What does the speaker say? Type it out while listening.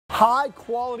High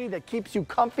quality that keeps you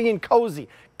comfy and cozy.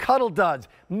 Cuddle Duds.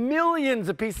 Millions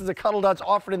of pieces of Cuddle Duds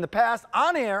offered in the past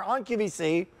on air on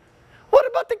QVC. What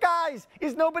about the guys?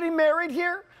 Is nobody married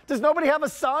here? Does nobody have a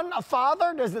son, a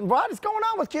father? What is going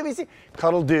on with QVC?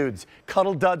 Cuddle Dudes,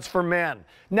 Cuddle Duds for men.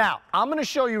 Now, I'm going to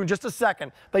show you in just a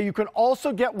second that you can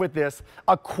also get with this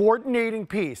a coordinating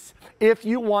piece if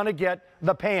you want to get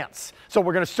the pants. So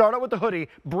we're going to start out with the hoodie,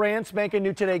 brand spanking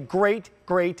new today. Great,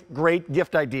 great, great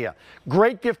gift idea.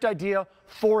 Great gift idea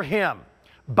for him.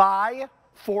 Buy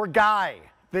for guy.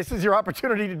 This is your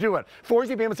opportunity to do it. 4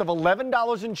 easy payments of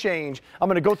 $11 and change. I'm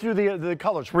going to go through the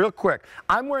colors real quick.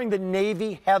 I'm wearing the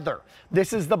navy heather.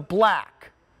 This is the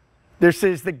black. This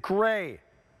is the gray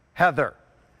heather.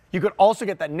 You could also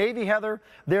get that navy heather.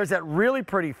 There's that really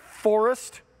pretty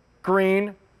forest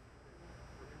green.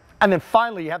 And then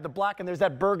finally you have the black and there's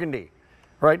that burgundy.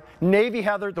 Right? Navy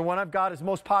heather, the one I've got is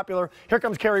most popular. Here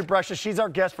comes Carrie Brescia. She's our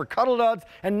guest for Cuddle Duds.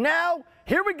 And now,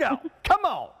 here we go. Come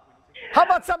on. How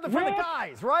about something for the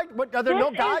guys, right? What, are there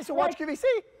no guys who watch QVC?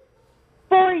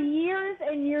 For years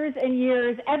and years and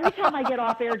years, every time I get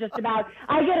off air just about,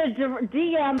 I get a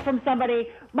DM from somebody,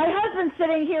 my husband's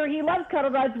sitting here, he loves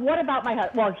Cuddle Duds, what about my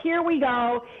husband? Well, here we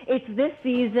go. It's this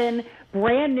season,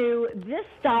 brand new. This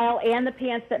style and the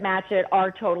pants that match it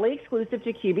are totally exclusive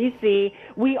to QVC.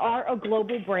 We are a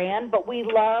global brand, but we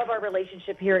love our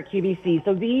relationship here at QVC.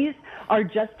 So these are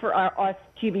just for us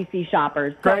QVC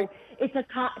shoppers. Great. So it's a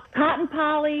cotton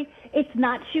poly. It's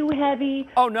not too heavy.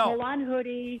 Oh, no. Pull-on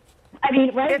hoodie. I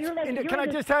mean, right? Can I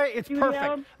just tell you, it's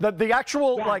perfect. The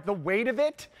actual, like, the weight of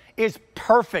it is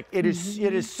perfect. It is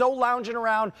it is so lounging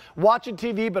around, watching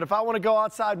TV, but if I want to go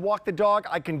outside, walk the dog,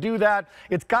 I can do that.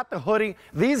 It's got the hoodie.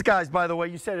 These guys, by the way,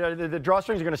 you said the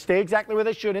drawstrings are going to stay exactly where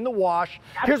they should in the wash.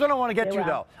 Here's what I want to get to,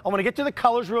 though. I want to get to the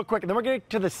colors real quick, and then we're going to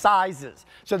get to the sizes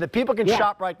so that people can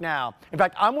shop right now. In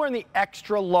fact, I'm wearing the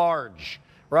extra large,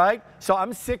 right? So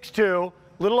I'm 6'2", a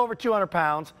little over 200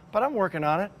 pounds, but I'm working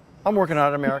on it. I'm working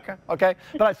on it, America, okay?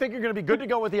 But I think you're going to be good to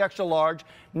go with the extra large.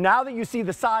 Now that you see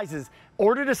the sizes,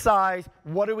 order to size.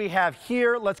 What do we have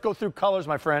here? Let's go through colors,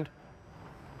 my friend.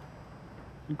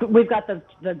 We've got the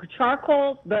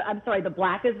charcoal, the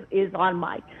black is on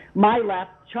my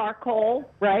left, charcoal,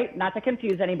 right? Not to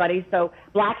confuse anybody. So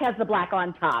black has the black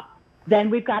on top.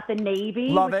 Then we've got the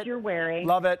navy, which you're wearing.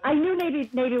 Love it. I knew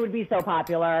navy would be so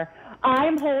popular.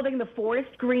 I'm holding the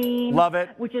forest green. Love it.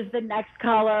 Which is the next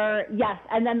color. Yes,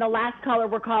 and then the last color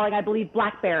we're calling, I believe,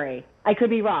 blackberry. I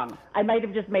could be wrong. I might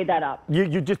have just made that up.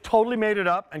 You just totally made it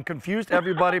up and confused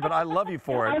everybody, but I love you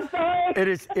for it. I'm sorry.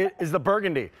 It is the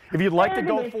burgundy. If you'd like to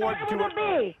go for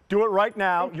it, do it right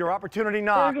now. Your opportunity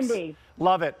knocks. Burgundy.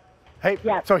 Love it. Hey,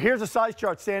 so here's a size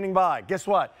chart standing by. Guess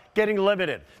what? Getting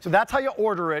limited. So that's how you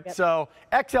order it. So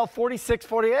XL 46,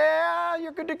 40, yeah,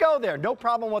 you're good to go there. No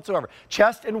problem whatsoever.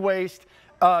 Chest and waist,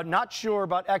 not sure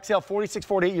about XL 46,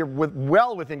 48. You're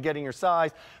well within getting your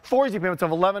size. 4 easy payments of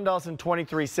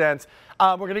 $11.23.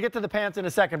 We're going to get to the pants in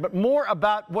a second, but more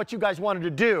about what you guys wanted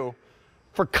to do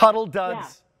for Cuddle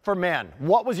Duds for men.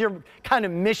 What was your kind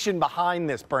of mission behind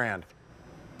this brand?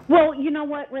 Well, you know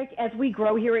what, Rick, as we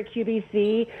grow here at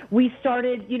QVC, we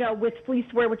started, with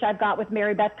fleecewear, which I've got with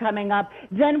Mary Beth coming up.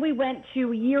 Then we went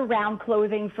to year-round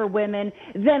clothing for women.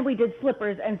 Then we did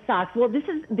slippers and socks. Well, this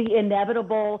is the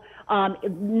inevitable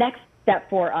next step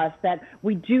for us that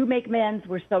we do make men's.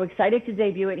 We're so excited to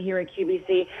debut it here at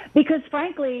QVC because,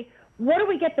 frankly, what do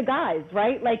we get the guys,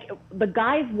 right? Like, the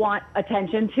guys want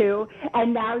attention too,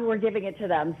 and now we're giving it to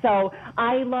them. So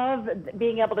I love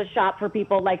being able to shop for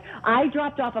people. Like, I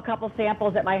dropped off a couple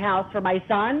samples at my house for my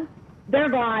son.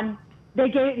 They're gone.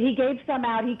 He gave some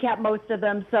out. He kept most of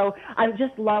them. So I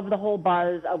just love the whole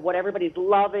buzz of what everybody's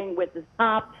loving with the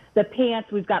top, the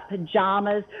pants. We've got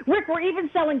pajamas. Rick, we're even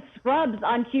selling scrubs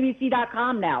on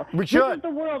QVC.com now. We should. This is the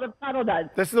world of Cuddle Duds.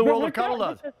 This is the world of Cuddle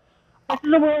Duds. This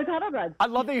is the world of Cuddle Duds. I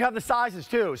love that you have the sizes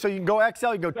too. So you can go XL,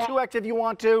 you can go 2X if you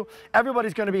want to.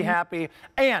 Everybody's going to be happy.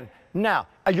 And now,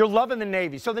 you're loving the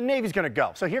navy. So the navy's going to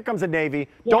go. So here comes the navy.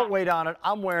 Don't wait on it.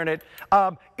 I'm wearing it.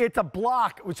 It's a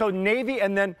block. So navy,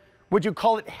 and then would you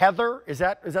call it heather? Is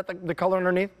that the color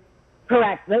underneath?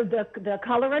 Correct. The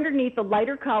color underneath, the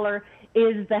lighter color,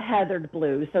 is the heathered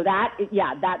blue. So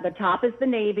the top is the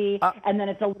navy, and then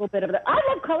it's a little bit of the. I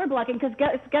love color blocking because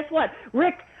guess what,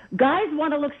 Rick? Guys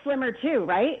want to look slimmer too,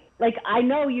 right? Like, I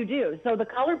know you do. So the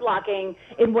color blocking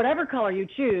in whatever color you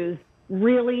choose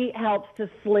really helps to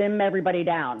slim everybody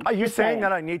down. Are you saying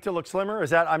that I need to look slimmer? Is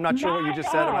that, I'm not sure what you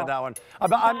just said about that one.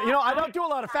 I don't do a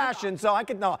lot of fashion, so I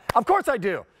could know. Of course I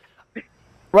do.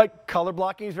 Right, color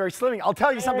blocking is very slimming. I'll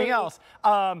tell you something else.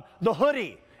 The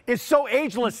hoodie is so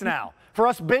ageless now. for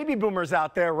us baby boomers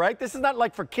out there, right? This is not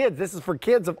like for kids. This is for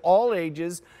kids of all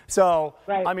ages. So,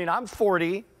 Right. I mean, I'm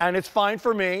 40, and it's fine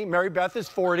for me. Mary Beth is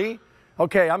 40.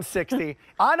 Okay, I'm 60.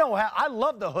 I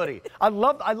love the hoodie.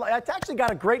 It's actually got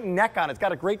a great neck on it. It's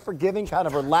got a great forgiving, kind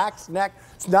of relaxed neck.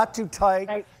 It's not too tight.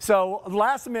 Right. So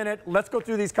last minute, let's go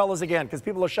through these colors again because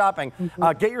people are shopping.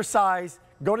 Get your size,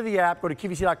 go to the app, go to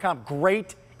QVC.com.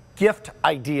 Great gift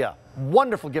idea.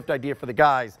 Wonderful gift idea for the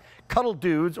guys. Cuddl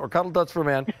Dudes or Cuddl Duds for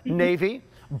men. Navy,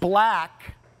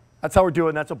 black. That's how we're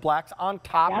doing. That's a black's on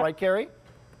top, Yep. right, Carrie?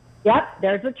 Yep,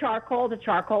 there's the charcoal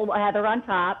heather on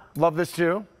top. Love this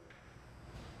too.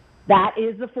 That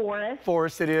is the forest.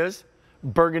 Forest it is.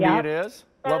 Burgundy Yep. it is.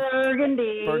 Love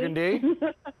Burgundy. Burgundy.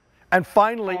 And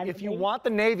finally, And if you the- want the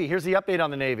navy, here's the update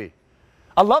on the navy.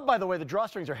 I love, by the way, the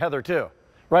drawstrings are heather too,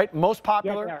 right? Most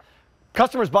popular. Yes, sir.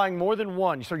 Customers buying more than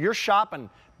one, so you're shopping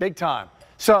big time.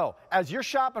 So as you're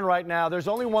shopping right now, there's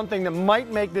only one thing that might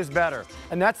make this better,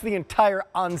 and that's the entire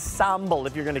ensemble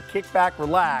if you're going to kick back,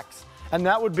 relax, and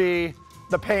that would be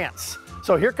the pants.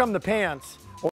 So here come the pants.